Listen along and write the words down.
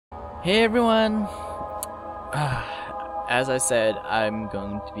Hey everyone! As I said, I'm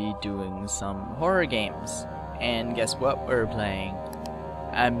going to be doing some horror games. And guess what we're playing?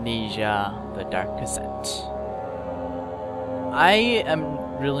 Amnesia, the Dark Cassette. I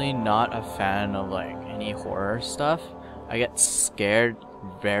am really not a fan of like any horror stuff. I get scared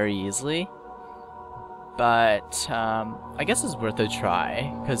very easily. But I guess it's worth a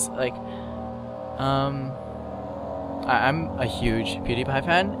try. Because like, I'm a huge PewDiePie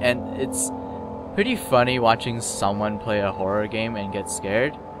fan, and it's pretty funny watching someone play a horror game and get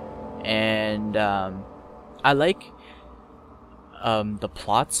scared. And I like the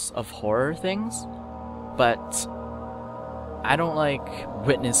plots of horror things, but I don't like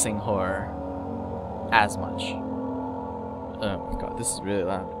witnessing horror as much. Oh my god, this is really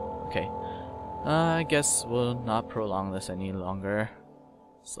loud. Okay. I guess we'll not prolong this any longer.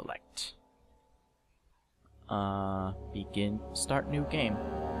 Select. Begin, start new game.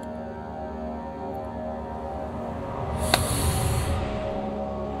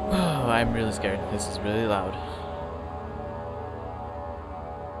 Oh, I'm really scared. This is really loud.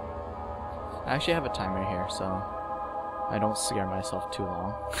 I actually have a timer here, so I don't scare myself too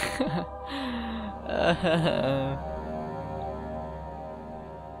long.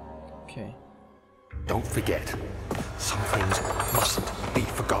 Okay. Don't forget, some things mustn't be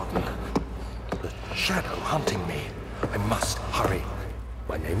forgotten. The shadow hunting me. I must hurry.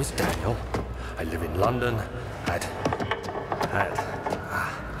 My name is Daniel. I live in London at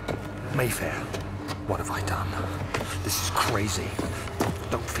Mayfair. What have I done? This is crazy.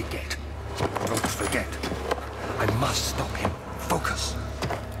 Don't forget. Don't forget. I must stop him. Focus.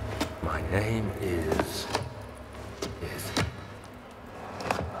 My name is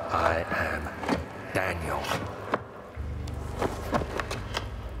I am Daniel.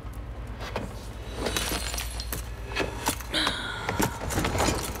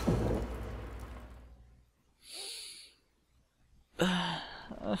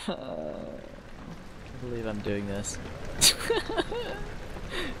 I can't believe I'm doing this.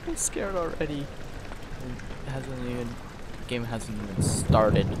 I'm scared already. The game hasn't even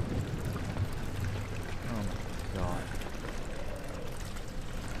started. Oh my god.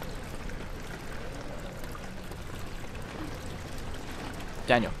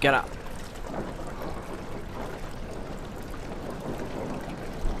 Daniel, get up.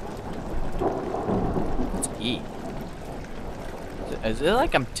 What's E? Is it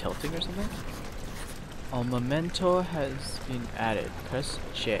like I'm tilting or something? A memento has been added. Press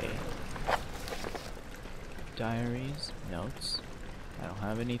J. Diaries, notes. I don't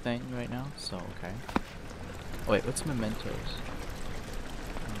have anything right now, so okay. Oh, wait, what's mementos?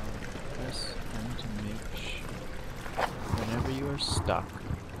 Press M to make sure. Whenever you are stuck,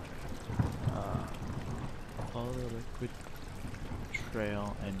 follow the liquid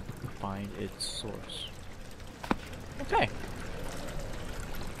trail and find its source. Okay.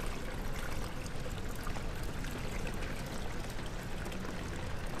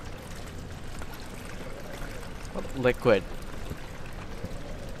 Oh, liquid.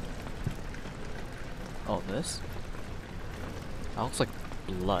 Oh, this? That looks like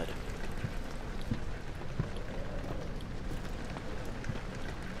blood.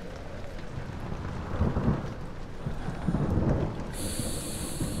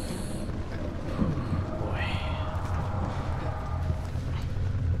 Boy.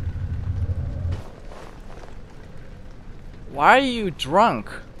 Why are you drunk?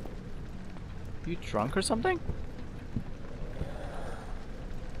 You drunk or something?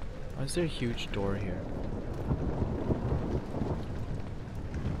 Why is there a huge door here?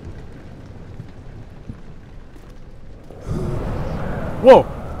 Whoa!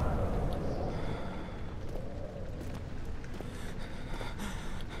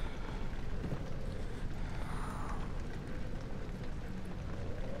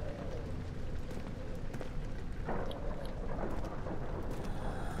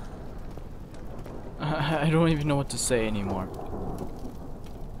 I don't even know what to say anymore.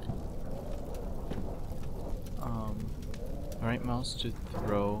 Right mouse to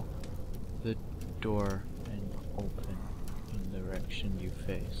throw the door and open in the direction you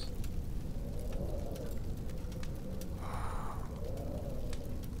face.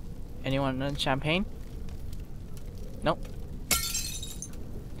 Anyone want champagne? Nope.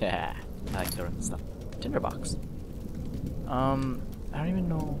 Yeah, I like throwing stuff. Tinderbox. I don't even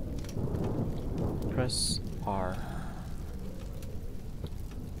know. Press R.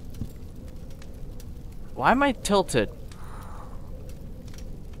 Why am I tilted?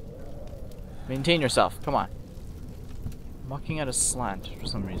 Maintain yourself, come on. I'm walking at a slant for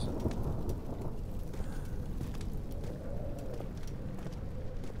some reason.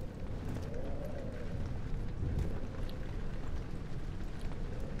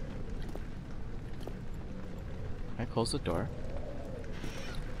 close the door.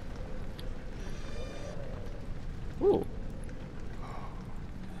 Ooh.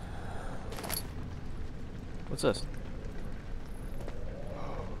 What's this?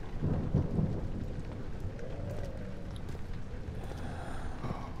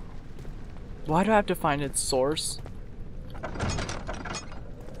 Why do I have to find its source?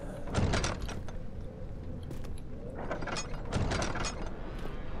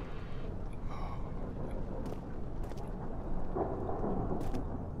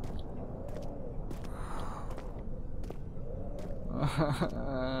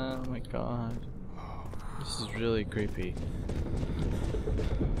 Oh my god. This is really creepy.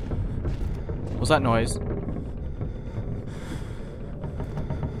 What's that noise?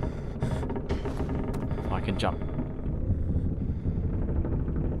 Oh, I can jump.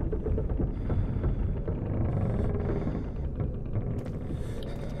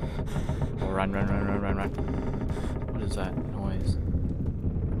 Oh, run, run, run, run, run, run. What is that noise?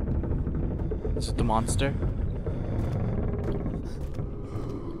 Is it the monster?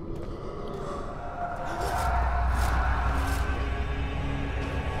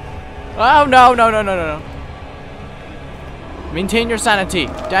 Oh no, no, no, no, no, no. Maintain your sanity.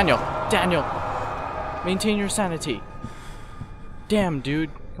 Daniel, Daniel. Maintain your sanity. Damn,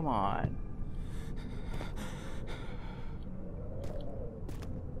 dude. Come on.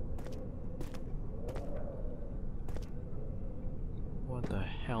 What the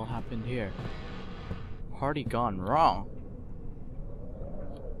hell happened here? Party gone wrong.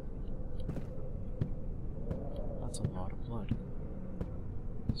 That's a lot of blood.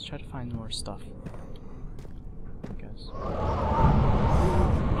 Let's try to find more stuff, I guess.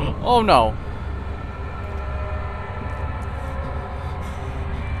 Oh no!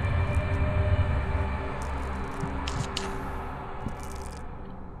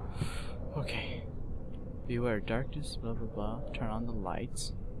 Okay. Beware darkness, blah blah blah. Turn on the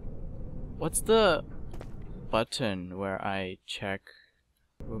lights. What's the button where I check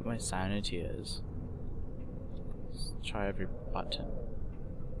what my sanity is? Let's try every button.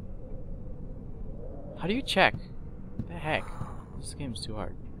 How do you check? What the heck? This game's too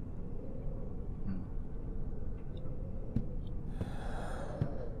hard.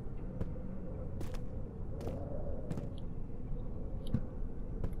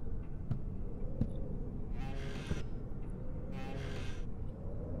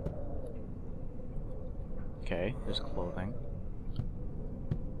 Okay, there's clothing.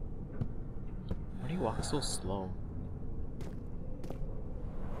 Why do you walk so slow?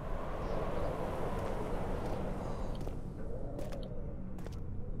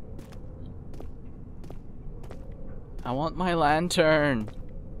 I want my lantern.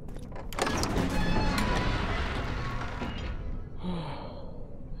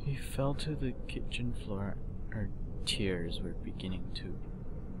 He fell to the kitchen floor. Her tears were beginning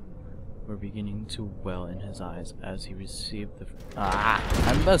to well in his eyes as he received the.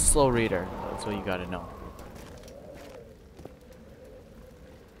 I'm a slow reader. That's what you gotta know.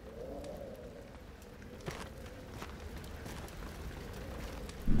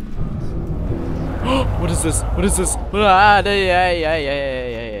 What is this? What is this?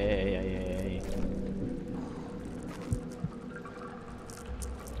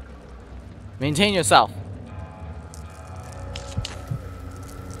 Maintain yourself.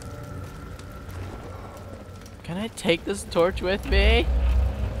 Can I take this torch with me?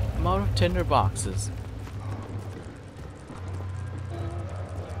 I'm out of tinder boxes.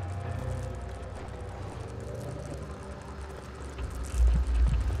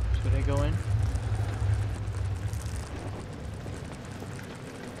 Should I go in?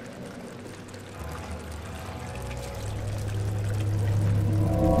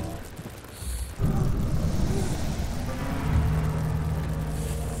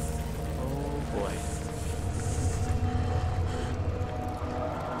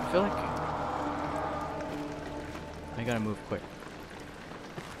 I feel like I gotta move quick.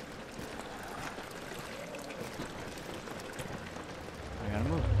 I gotta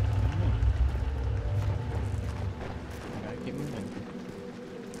move. I gotta keep moving.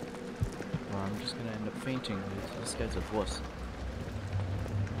 Or I'm just gonna end up fainting. This guy's a wuss.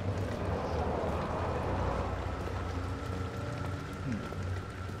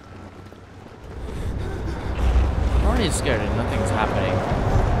 I'm already scared and nothing's happening.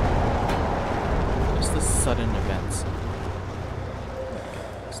 Just the sudden events.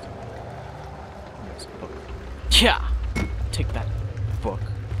 There's a book. Yeah! Take that book.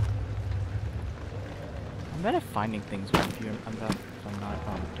 I'm bad at finding things when I'm not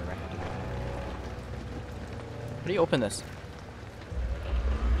directed. How do you open this?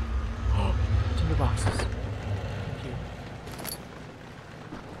 Tinder boxes. Thank you.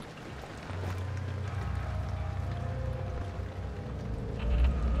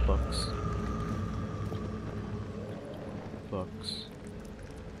 Books. Books.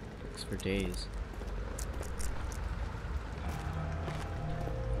 Books for days.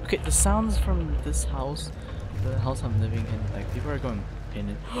 Okay, the sounds from this house, the house I'm living in, like people are going in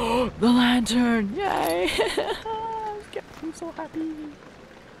and oh, the lantern! Yay! I'm so happy.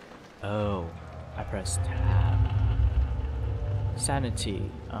 Oh, I pressed tab. Sanity.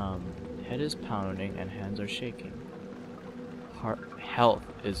 Head is pounding and hands are shaking. Health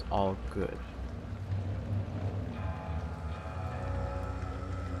is all good.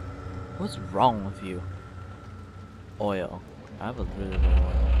 What's wrong with you? Oil. I have a really low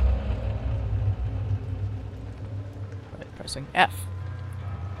oil. Right, pressing F.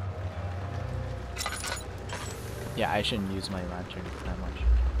 Yeah, I shouldn't use my lantern that much.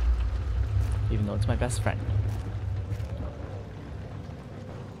 Even though it's my best friend.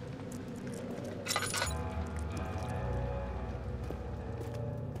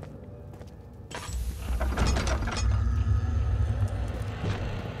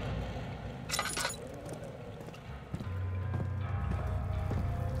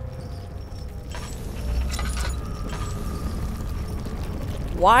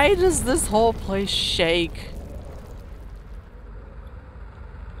 Why does this whole place shake?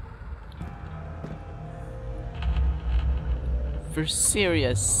 For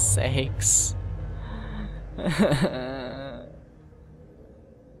serious sakes. A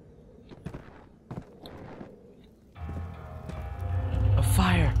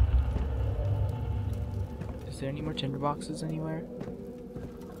fire. Is there any more tinder boxes anywhere?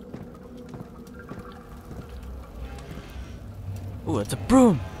 Ooh, it's a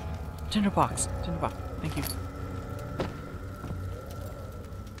broom! Tinderbox! Tinderbox. Thank you.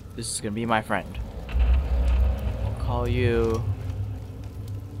 This is gonna be my friend. I'll call you...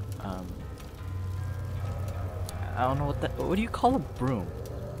 I don't know what that... What do you call a broom?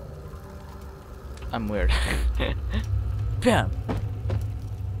 I'm weird. Bam!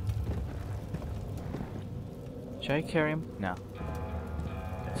 Should I carry him? No.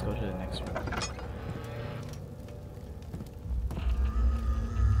 Let's go to the next room.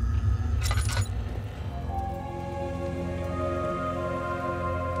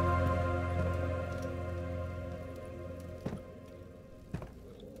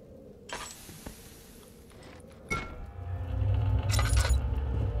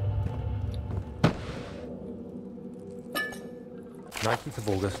 Of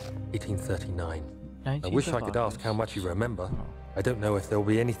August, 1839. I 19th wish of I could ask August. how much you remember. Oh. I don't know if there will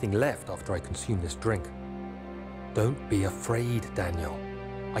be anything left after I consume this drink. Don't be afraid, Daniel.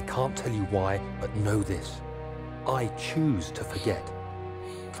 I can't tell you why, but know this. I choose to forget.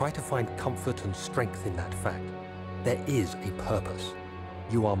 Try to find comfort and strength in that fact. There is a purpose.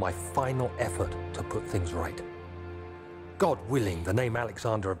 You are my final effort to put things right. God willing, the name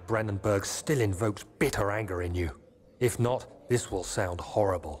Alexander of Brandenburg still invokes bitter anger in you. If not, this will sound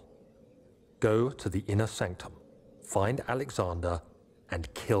horrible. Go to the inner sanctum, find Alexander,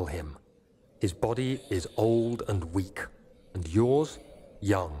 and kill him. His body is old and weak, and yours,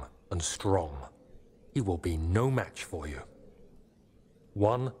 young and strong. He will be no match for you.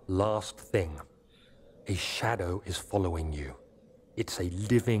 One last thing. A shadow is following you. It's a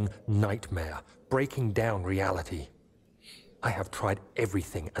living nightmare, breaking down reality. I have tried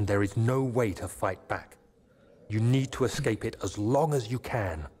everything, and there is no way to fight back. You need to escape it as long as you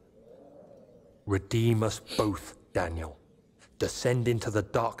can. Redeem us both, Daniel. Descend into the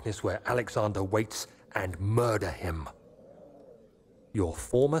darkness where Alexander waits and murder him. Your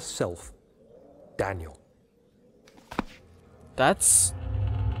former self, Daniel. That's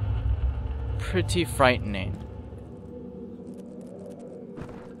pretty frightening.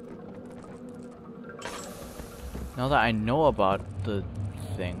 Now that I know about the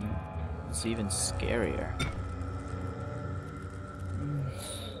thing, it's even scarier.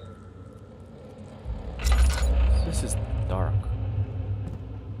 This is dark.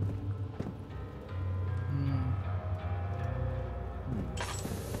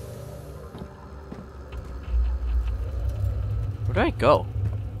 Where do I go?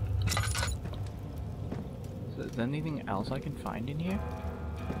 Is there anything else I can find in here?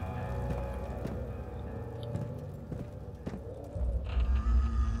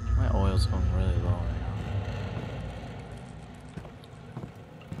 My oil's going really low right now.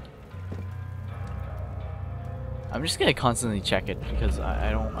 I'm just gonna constantly check it because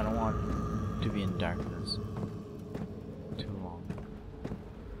I don't want to be in darkness too long.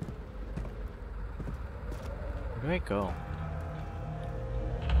 Where do I go?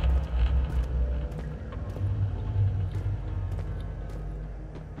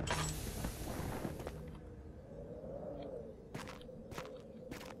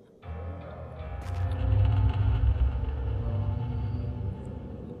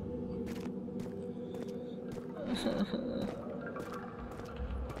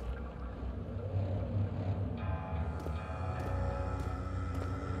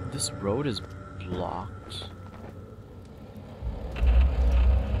 This road is blocked.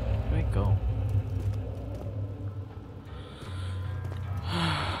 Where do I go?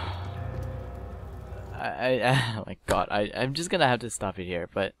 Oh my god, I'm just gonna have to stop it here,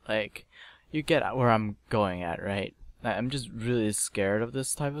 but like, you get where I'm going at, right? I'm just really scared of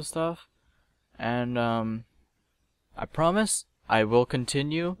this type of stuff, and I promise I will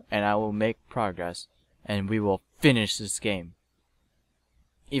continue and I will make progress, and we will finish this game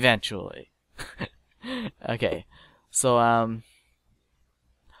eventually. Okay, so I'll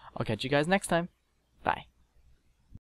catch you guys next time. Bye.